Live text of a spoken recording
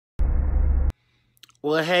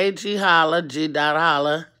Well, hey, G Holla, G dot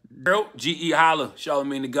Holla. Girl, G.E. Holla,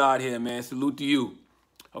 Charlamagne the God here, man. Salute to you.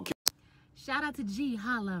 Okay. Shout out to G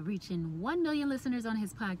Holla, reaching 1 million listeners on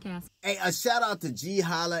his podcast. Hey, a shout out to G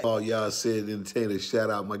Holla. All y'all said entertainer, shout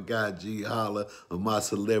out my guy G Holla on my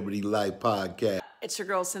Celebrity Life podcast. It's your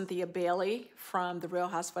girl Cynthia Bailey from The Real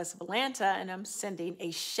Housewives of Atlanta, and I'm sending a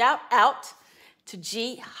shout out to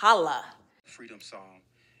G Holla. Freedom song,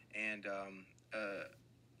 and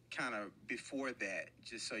kind of before that,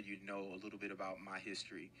 just so you know a little bit about my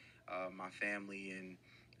history, my family and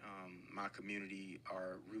my community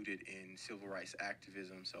are rooted in civil rights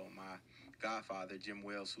activism. So my godfather, Jim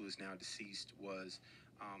Wells, who is now deceased, was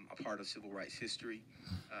a part of civil rights history.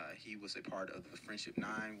 He was a part of the Friendship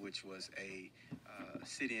Nine, which was a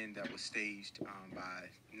sit-in that was staged by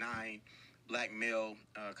 9 black male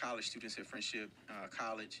college students at Friendship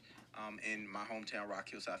College in my hometown, Rock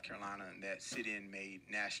Hill, South Carolina. And that sit-in made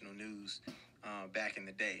national news back in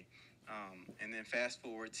the day. And then fast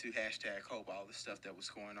forward to #Hope, all the stuff that was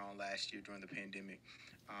going on last year during the pandemic.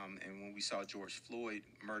 And when we saw George Floyd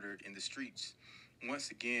murdered in the streets,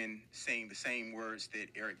 once again saying the same words that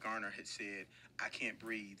Eric Garner had said, "I can't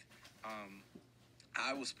breathe."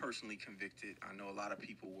 I was personally convicted. I know a lot of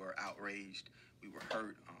people were outraged. We were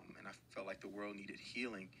hurt, and I felt like the world needed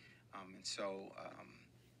healing. And so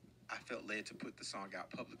I felt led to put the song out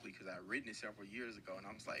publicly because I had written it several years ago. And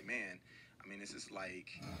I was like, man, I mean, this is like,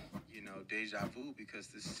 deja vu, because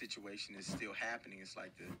this situation is still happening. It's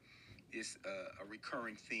like it's a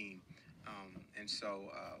recurring theme. And so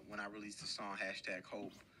when I released the song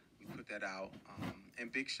 #Hope, we put that out.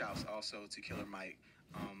 And big shouts also to Killer Mike.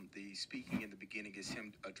 The speaking in the beginning is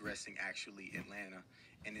him addressing actually Atlanta,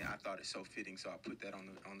 and I thought it so fitting, so I put that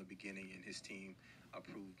on the beginning, and his team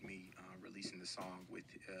approved me releasing the song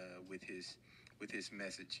with his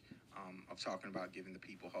message of talking about giving the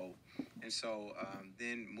people hope. And so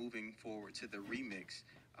then moving forward to the remix,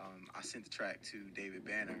 I sent the track to David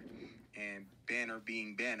Banner, and Banner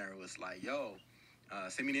being Banner was like, yo,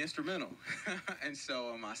 send me the instrumental. And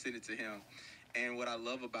so I sent it to him. And what I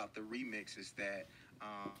love about the remix is that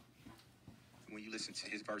when you listen to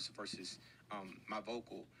his verse versus my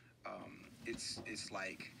vocal, it's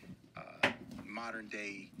like modern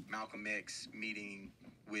day Malcolm X meeting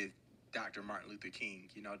with Dr. Martin Luther King.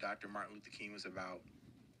 Dr. Martin Luther King was about,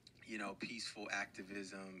 peaceful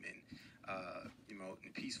activism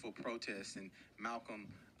and, peaceful protests. And Malcolm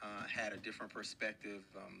had a different perspective.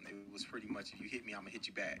 It was pretty much, if you hit me, I'm gonna hit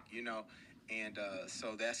you back, And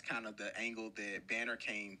so that's kind of the angle that Banner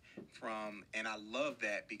came from. And I love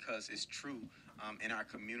that because it's true. In our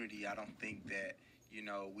community, I don't think that,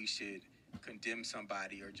 we should condemn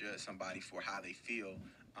somebody or judge somebody for how they feel.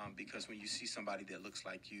 Because when you see somebody that looks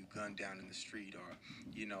like you gunned down in the street or,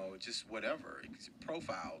 just whatever,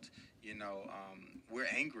 profiled, we're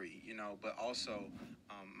angry, but also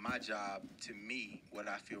my job, to me, what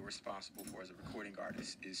I feel responsible for as a recording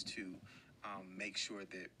artist is to make sure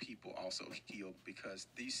that people also heal, because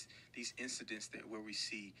these incidents where we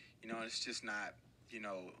see, it's just not,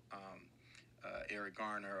 Eric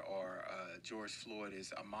Garner or George Floyd,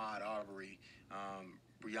 is Ahmaud Arbery,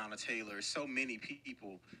 Breonna Taylor, so many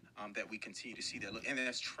people that we continue to see that look, and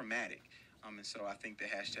that's traumatic. And so I think the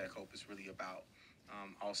 #Hope is really about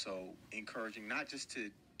also encouraging not just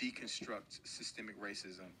to deconstruct systemic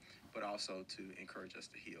racism, but also to encourage us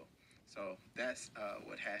to heal. So that's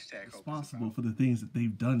what #Hope is responsible for the things that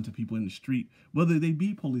they've done to people in the street, whether they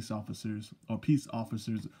be police officers or peace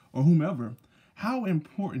officers or whomever. How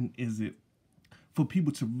important is it for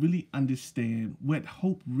people to really understand what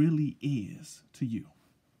hope really is to you?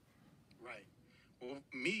 Right. Well,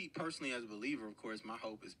 me personally, as a believer, of course, my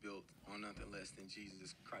hope is built on nothing less than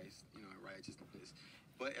Jesus Christ, righteousness.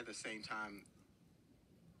 But at the same time,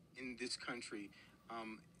 in this country,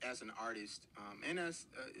 as an artist and as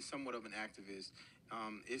somewhat of an activist,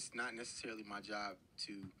 it's not necessarily my job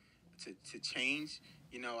to change.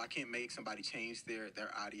 I can't make somebody change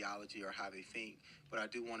their ideology or how they think, but I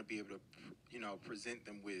do want to be able to, present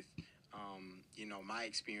them with, my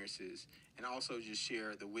experiences, and also just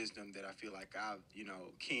share the wisdom that I feel like I,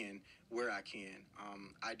 can, where I can.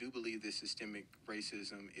 I do believe that systemic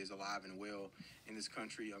racism is alive and well in this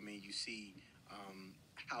country. I mean, you see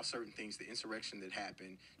how certain things, the insurrection that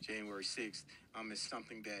happened January 6th, is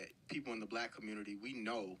something that people in the black community, we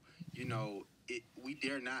know, we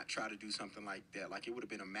dare not try to do something like that. Like, it would have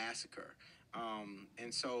been a massacre.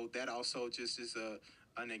 And so that also just is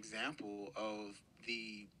an example of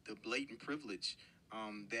the blatant privilege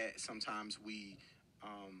that sometimes we,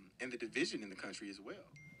 and the division in the country as well.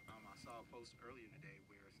 I saw a post earlier today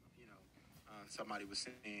where, somebody was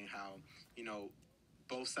saying how,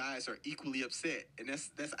 both sides are equally upset, and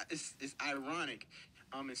it's ironic.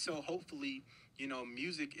 And so hopefully,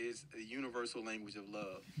 music is a universal language of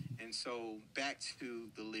love. And so back to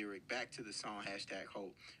the lyric, back to the song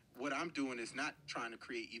 #hope. What I'm doing is not trying to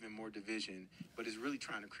create even more division, but is really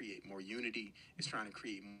trying to create more unity. It's trying to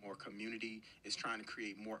create more community. It's trying to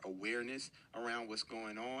create more awareness around what's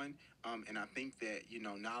going on. And I think that,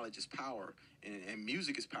 knowledge is power, and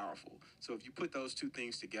music is powerful. So if you put those two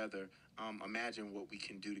things together, imagine what we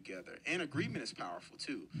can do together. And agreement is powerful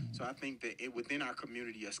too. So I think that within our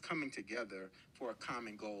community, us coming together for a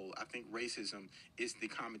common goal, I think racism is the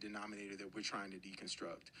common denominator that we're trying to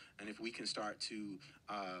deconstruct. And if we can start to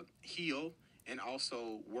heal and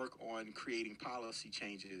also work on creating policy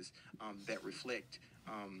changes that reflect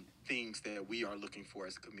things that we are looking for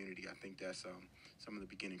as a community, I think that's some of the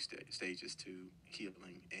beginning stages to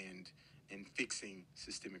healing and fixing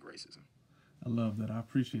systemic racism. I love that. I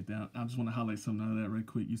appreciate that. I just want to highlight something out of that right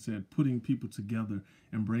quick. You said putting people together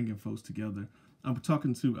and bringing folks together. I'm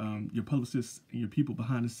talking to your publicists and your people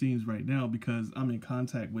behind the scenes right now because I'm in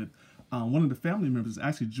contact with one of the family members,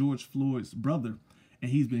 actually George Floyd's brother,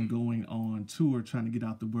 and he's been going on tour trying to get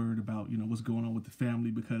out the word about, what's going on with the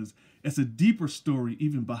family, because it's a deeper story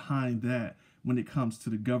even behind that when it comes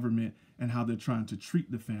to the government and how they're trying to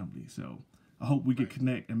treat the family. So I hope we can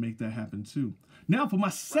connect and make that happen too. Now for my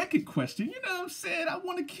second question, I'm saying I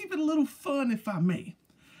want to keep it a little fun if I may.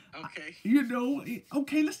 Okay.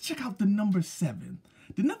 Okay, let's check out the number 7.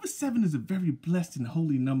 The number 7 is a very blessed and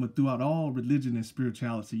holy number throughout all religion and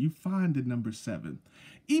spirituality. You find the number 7.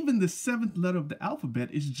 Even the 7th letter of the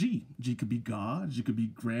alphabet is G. G could be God, G could be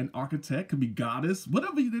Grand Architect, could be Goddess,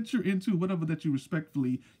 whatever that you're into, whatever that you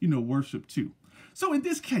respectfully, worship to. So in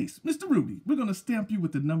this case, Mr. Rudy, we're going to stamp you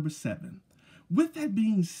with the number 7. With that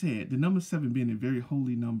being said, the number 7 being a very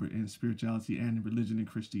holy number in spirituality and in religion and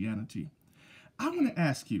Christianity, I want to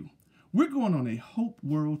ask you, we're going on a Hope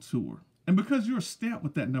World Tour. And because you're stamped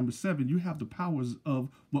with that number 7, you have the powers of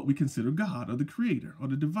what we consider God or the Creator or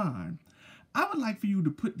the Divine. I would like for you to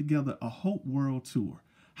put together a Hope World Tour.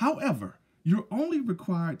 However, you're only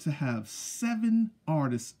required to have 7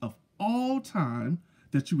 artists of all time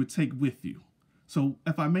that you would take with you. So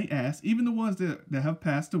if I may ask, even the ones that have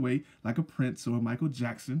passed away, like a Prince or a Michael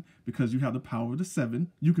Jackson, because you have the power of the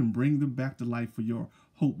 7, you can bring them back to life for your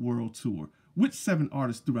Hope World Tour. Which 7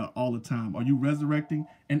 artists throughout all the time are you resurrecting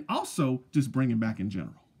and also just bringing back in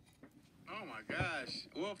general? Oh my gosh.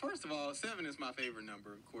 Well, first of all, 7 is my favorite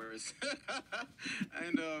number, of course.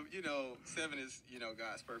 And, 7 is,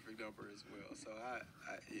 God's perfect number as well. So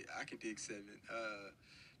I can dig 7.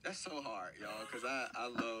 That's so hard, y'all, because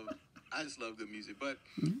I just love good music. But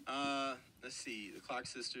let's see, the Clark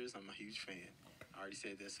Sisters, I'm a huge fan. I already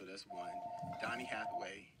said that, so that's 1. Donny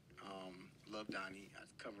Hathaway, love Donny. I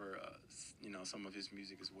cover, some of his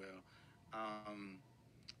music as well.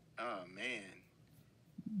 Oh man,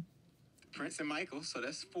 Prince and Michael, so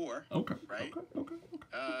that's 4. Okay. Right. Okay.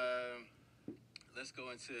 Let's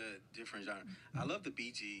go into different genre. I love the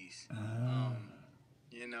Bee Gees.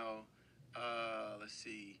 Let's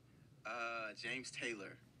see, James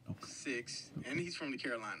Taylor. Okay. 6, and he's from the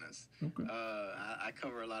Carolinas. Okay. I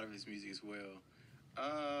cover a lot of his music as well.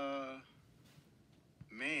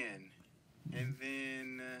 Man, and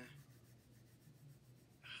then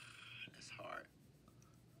that's hard.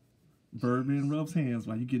 Birdman rubs hands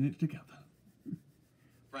while you're getting it together.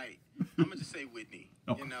 Right. I'm gonna just say Whitney.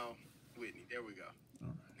 Okay. Whitney. There we go.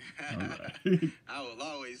 All right. I will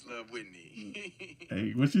always love Whitney.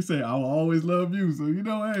 Hey, what she say? I will always love you. So,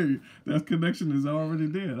 hey, that connection is already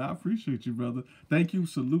there. I appreciate you, brother. Thank you.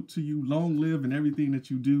 Salute to you. Long live in everything that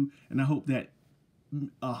you do. And I hope that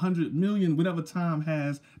 100 million, whatever time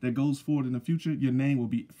has that goes forward in the future, your name will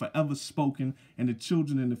be forever spoken and the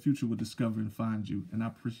children in the future will discover and find you. And I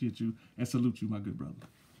appreciate you and salute you, my good brother.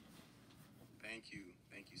 Thank you.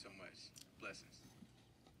 Thank you so much. Blessings.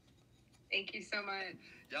 Thank you so much.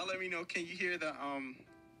 Y'all let me know, can you hear the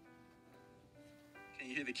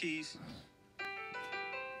keys?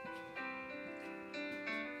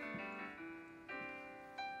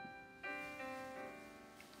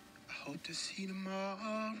 I hope to see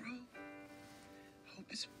tomorrow. Hope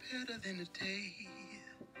it's better than today.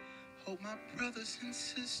 Hope my brothers and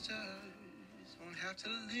sisters won't have to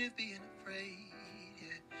live being afraid.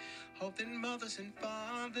 Yeah. Hope that mothers and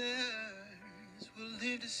fathers will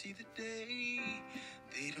live to see the day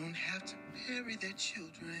they don't have to bury their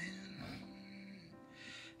children.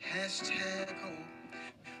 #hope.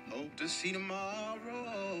 Hope to see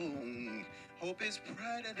tomorrow. Hope it's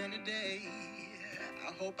brighter than today.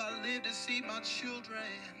 I hope I live to see my children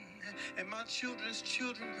and my children's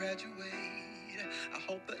children graduate. I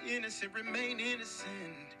hope the innocent remain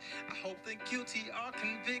innocent. I hope the guilty are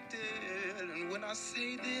convicted. And when I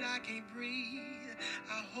say that I can't breathe,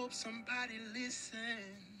 I hope somebody listens.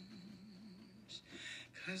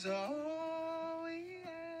 'Cause all we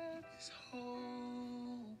have is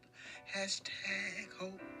hope. Hashtag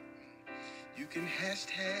hope. You can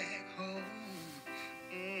hashtag hope.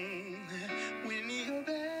 When your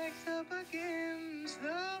back's up against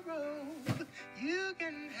the road, you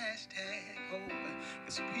can hashtag hope.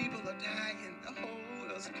 'Cause people are dying, the whole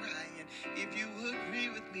world's crying. If you agree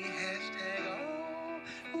with me, hashtag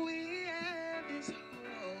all we have is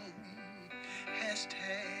hope.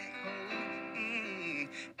 Hashtag hope.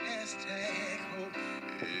 Hashtag hope.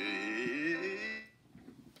 Hey.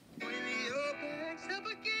 When your back's up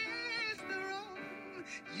against the road,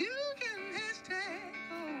 you can hashtag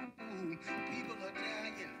hope. People are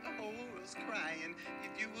dying, the whole world's crying.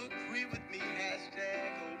 If you agree with me, hashtag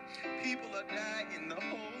hope. People are dying, the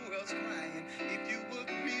whole world's crying. If you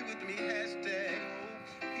agree with me, hashtag hope.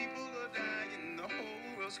 People are dying, the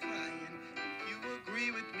whole world's crying. If you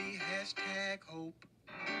agree with me, hashtag hope.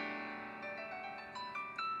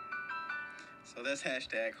 So that's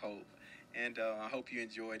hashtag hope. And I hope you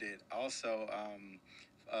enjoyed it. Also,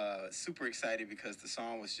 super excited because the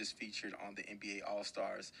song was just featured on the NBA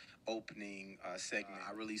All-Stars opening segment.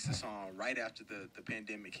 I released the song right after the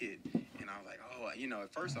pandemic hit. And I was like, oh,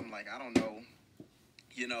 at first I'm like, I don't know,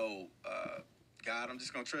 God, I'm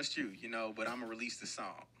just going to trust you, but I'm going to release the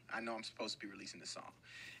song. I know I'm supposed to be releasing the song.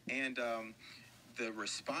 And the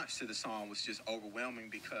response to the song was just overwhelming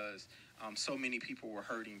because so many people were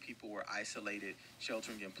hurting. People were isolated,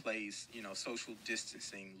 sheltering in place, social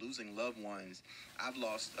distancing, losing loved ones. I've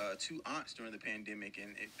lost 2 aunts during the pandemic,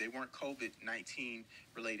 and they weren't COVID-19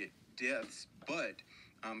 related deaths, but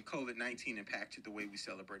COVID-19 impacted the way we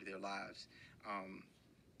celebrated their lives.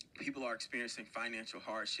 People are experiencing financial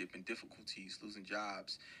hardship and difficulties, losing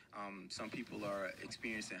jobs. Some people are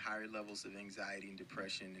experiencing higher levels of anxiety and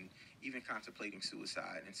depression and even contemplating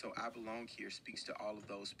suicide. And so I Belong Here speaks to all of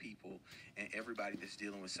those people and everybody that's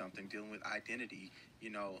dealing with something, dealing with identity,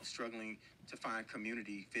 struggling to find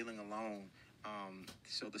community, feeling alone.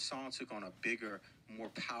 So the song took on a bigger, more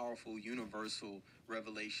powerful, universal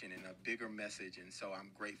revelation and a bigger message. And so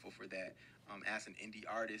I'm grateful for that. As an indie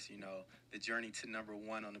artist, the journey to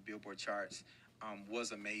 #1 on the Billboard charts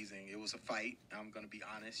was amazing. It was a fight. I'm going to be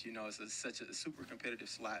honest. It's such a super competitive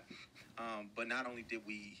slot. But not only did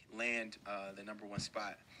we land the #1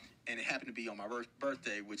 spot, and it happened to be on my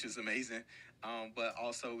birthday, which is amazing, but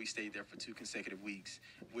also we stayed there for 2 consecutive weeks,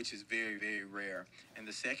 which is very, very rare. And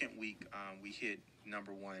the second week, we hit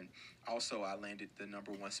 #1. Also, I landed the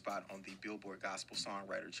 #1 spot on the Billboard Gospel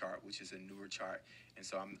Songwriter chart, which is a newer chart. And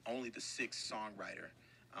so I'm only the 6th songwriter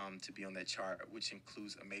to be on that chart, which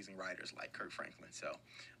includes amazing writers like Kirk Franklin. So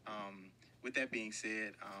with that being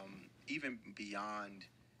said, even beyond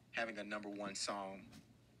having a #1 song,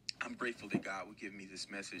 I'm grateful that God would give me this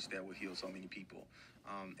message that will heal so many people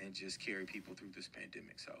and just carry people through this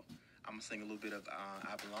pandemic. So I'm going to sing a little bit of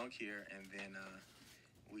I Belong Here, and then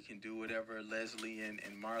we can do whatever Leslie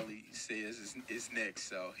and Marley says is next.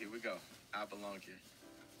 So here we go. I Belong Here.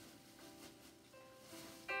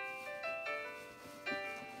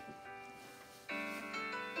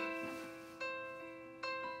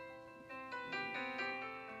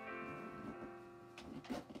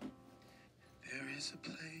 There is a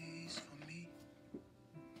place for me.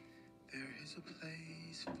 There is a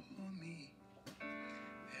place for me.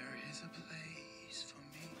 There is a place for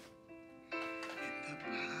me in the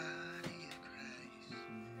body of Christ.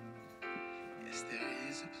 Yes, there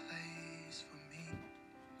is a place for me.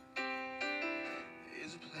 There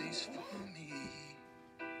is a place for me.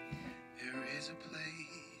 There is a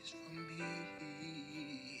place for me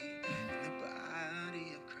in the body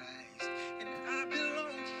of Christ. And I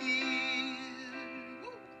belong here.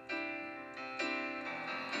 Woo.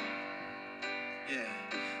 Yeah,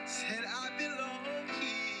 said I belong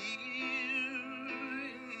here.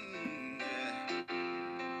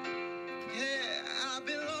 Yeah, I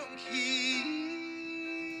belong here.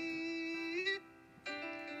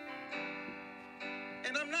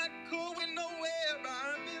 And I'm not going nowhere,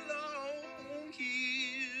 I belong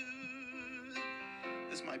here.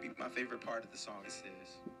 This might be my favorite part of the song. It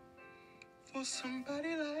says, for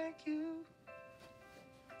somebody like you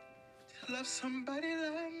to love somebody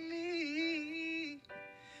like me,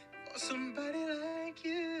 for somebody like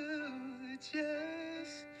you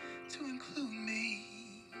just to include me.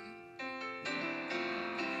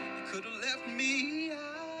 You could have left me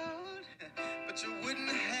out, but you wouldn't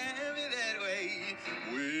have it that way.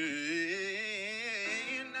 When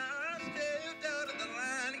I stepped out of the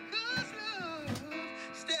line, God's love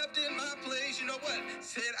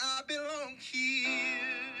I belong here.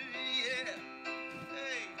 Yeah.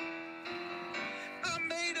 Hey. I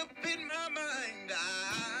made up in my mind.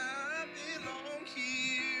 I belong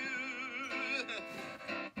here.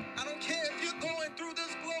 I don't care if you're going through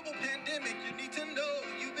this global pandemic. You need to know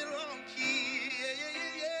you belong here. Yeah,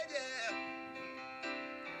 yeah, yeah, yeah.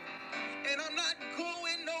 And I'm not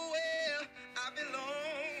going nowhere. I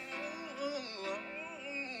belong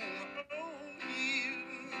here.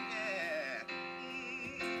 Yeah.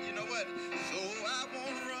 You know what? So I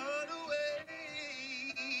won't run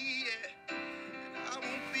away. Yeah. I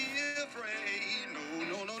won't be afraid. No,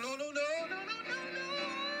 no, no, no, no, no, no, no, no, no.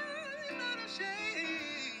 I'm not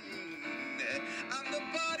ashamed. I'm the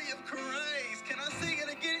body of Christ. Can I sing it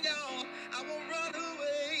again, y'all? I won't run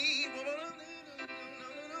away. No, no, no, no,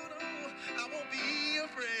 no, no. I won't be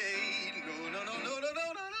afraid. No, no, no, no, no, no,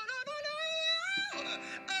 no, no, no, no, no.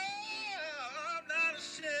 Oh, I'm not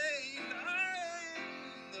ashamed.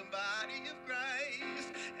 I'm the body of Christ,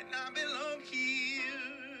 and I belong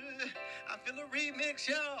here. I feel a remix,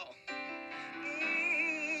 y'all.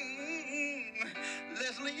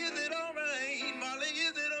 Leslie, is it all right? Molly,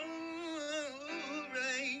 is it all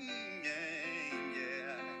right? Yeah,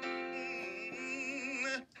 yeah.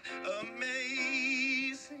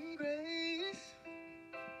 Amazing grace,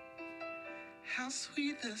 how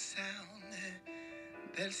sweet the sound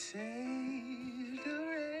that saved a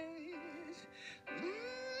wretch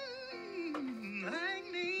like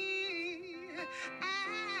me. I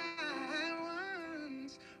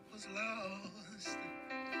once was lost,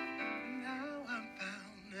 now I'm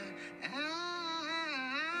found.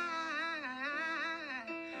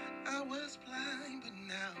 I was blind, but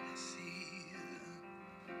now I see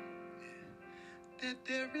that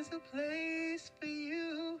there is a place for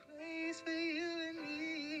you and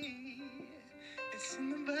me. It's in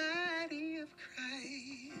the body of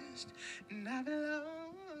Christ, and I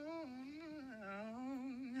belong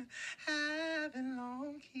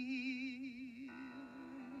here.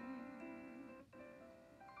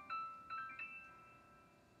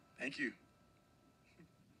 Thank you.